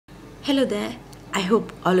Hello there, I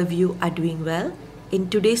hope all of you are doing well. In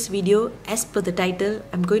today's video, as per the title,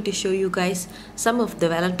 I'm going to show you guys some of the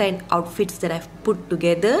Valentine outfits that I've put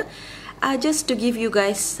together just to give you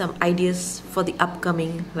guys some ideas for the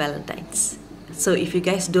upcoming Valentine's. So if you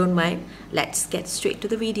guys don't mind, let's get straight to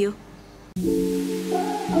the video.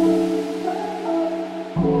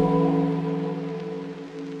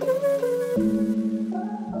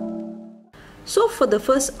 So for the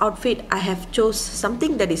first outfit, I have chose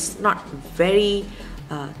something that is not very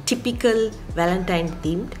typical Valentine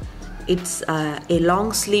themed. It's a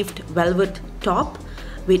long sleeved velvet top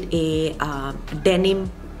with a denim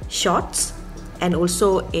shorts and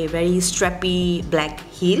also a very strappy black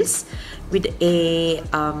heels with a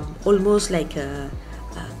almost like a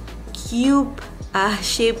cube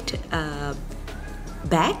shaped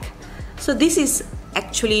bag. So this is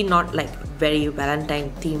actually not like very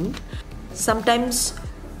Valentine themed. Sometimes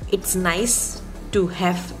it's nice to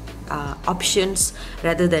have options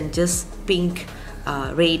rather than just pink,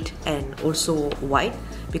 red and also white,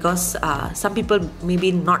 because some people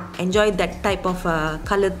maybe not enjoy that type of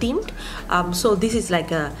color themed. So this is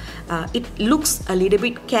like it looks a little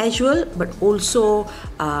bit casual but also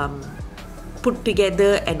put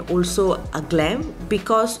together and also a glam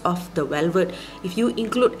because of the velvet. If you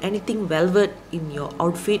include anything velvet in your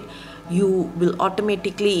outfit, you will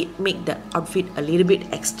automatically make the outfit a little bit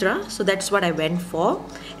extra. So that's what I went for.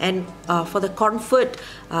 And for the comfort,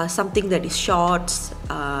 something that is shorts,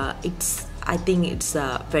 I think it's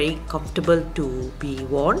very comfortable to be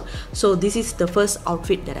worn. So this is the first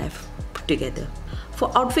outfit that I've put together.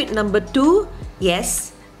 For outfit number 2,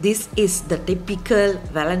 yes, this is the typical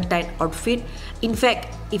Valentine outfit. In fact,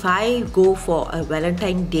 if I go for a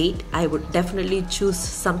Valentine date, I would definitely choose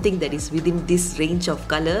something that is within this range of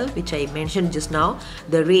color which I mentioned just now,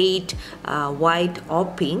 the red, white or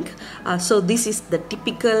pink. So this is the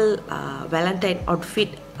typical Valentine outfit,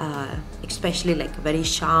 especially like a very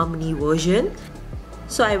charming version.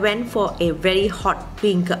 So I went for a very hot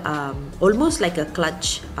pink, almost like a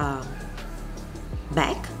clutch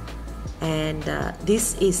bag. And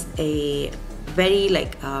this is a very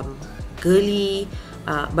like girly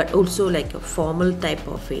but also like a formal type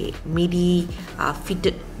of a midi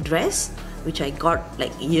fitted dress which I got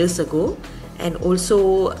like years ago, and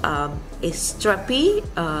also a strappy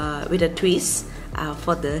with a twist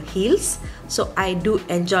for the heels. So I do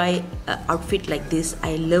enjoy an outfit like this.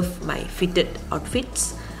 I love my fitted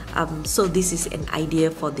outfits. So this is an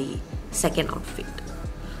idea for the second outfit.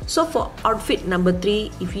 So for outfit number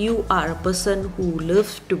 3, if you are a person who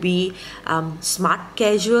loves to be smart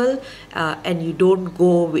casual and you don't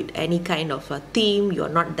go with any kind of a theme, you're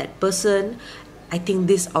not that person, I think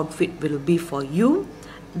this outfit will be for you.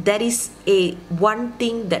 There is one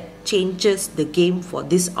thing that changes the game for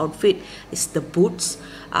this outfit is the boots.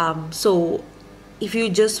 So if you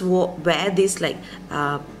just wear this like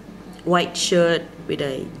white shirt with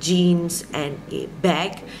a jeans and a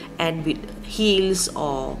bag and with heels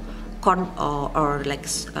or like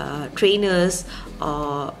trainers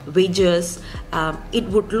or wedges, it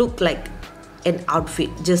would look like an outfit,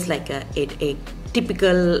 just like a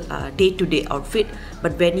typical day-to-day outfit.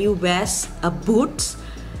 But when you wear a boots,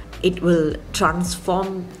 it will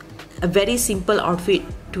transform a very simple outfit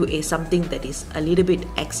to something that is a little bit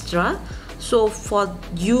extra. So for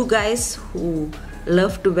you guys who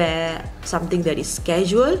love to wear something that is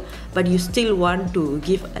casual but you still want to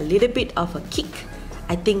give a little bit of a kick,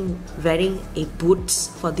 I think wearing a boots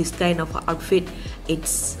for this kind of outfit,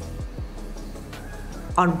 it's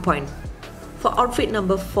on point. For outfit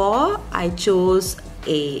number 4, I chose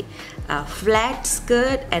a flat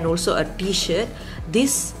skirt and also a t-shirt.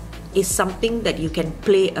 This is something that you can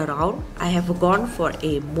play around. I have gone for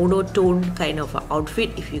a monotone kind of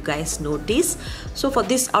outfit, if you guys notice. So for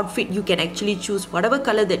this outfit, you can actually choose whatever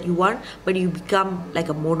color that you want, but you become like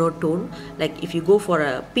a monotone. Like if you go for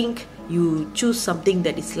a pink, you choose something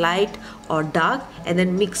that is light or dark and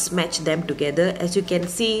then mix match them together. As you can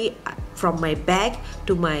see from my bag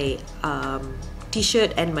to my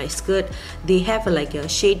t-shirt and my skirt, they have like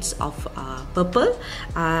shades of purple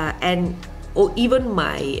and even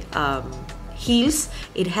my heels,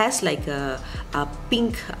 it has like a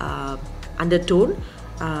pink undertone,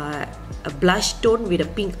 a blush tone with a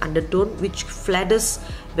pink undertone, which flatters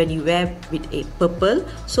when you wear with a purple.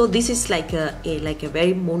 So this is like a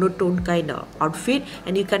very monotone kind of outfit,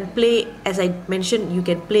 and you can play, as I mentioned, you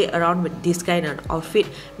can play around with this kind of outfit,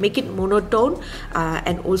 make it monotone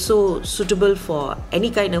and also suitable for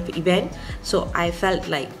any kind of event. So I felt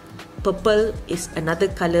like purple is another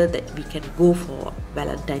color that we can go for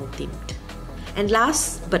Valentine themed. And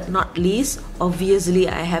last but not least, obviously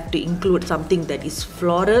I have to include something that is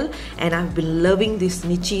floral, and I've been loving this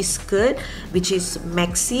Nichi skirt, which is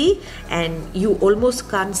maxi, and you almost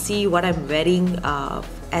can't see what I'm wearing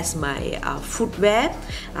as my footwear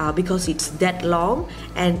because it's that long,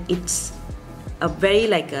 and it's a very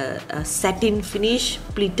like a satin finish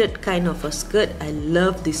pleated kind of a skirt. I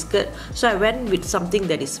love this skirt, so I went with something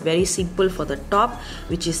that is very simple for the top,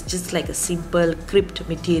 which is just like a simple crimped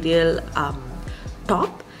material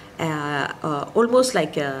top, almost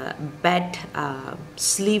like a bat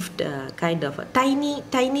sleeved kind of a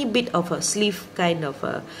tiny bit of a sleeve kind of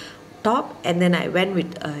a top. And then I went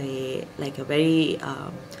with a like a very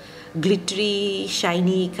glittery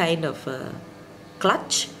shiny kind of a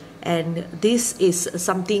clutch. And this is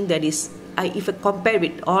something that is, if I compare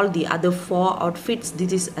with all the other 4 outfits,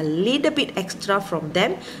 this is a little bit extra from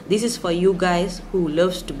them. This is for you guys who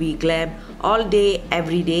loves to be glam all day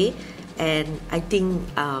every day. And I think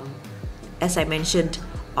as I mentioned,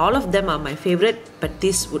 all of them are my favorite, but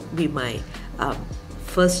this would be my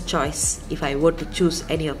first choice if I were to choose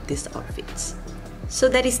any of these outfits. So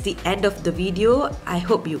that is the end of the video. I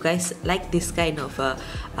hope you guys like this kind of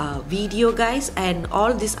video, guys. And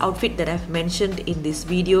all this outfit that I've mentioned in this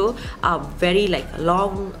video are very like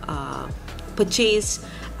long purchase.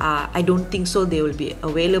 I don't think so they will be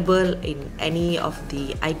available in any of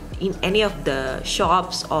the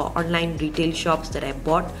shops or online retail shops that I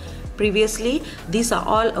bought previously. These are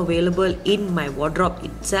all available in my wardrobe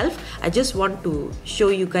itself. I just want to show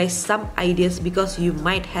you guys some ideas, because you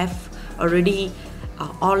might have already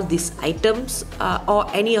all these items or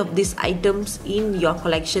any of these items in your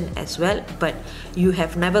collection as well, but you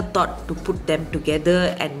have never thought to put them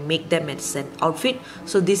together and make them as an outfit.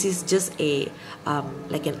 So this is just a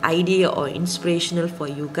like an idea or inspirational for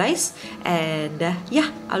you guys. And yeah,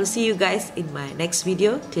 I'll see you guys in my next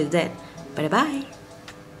video. Till then, bye bye.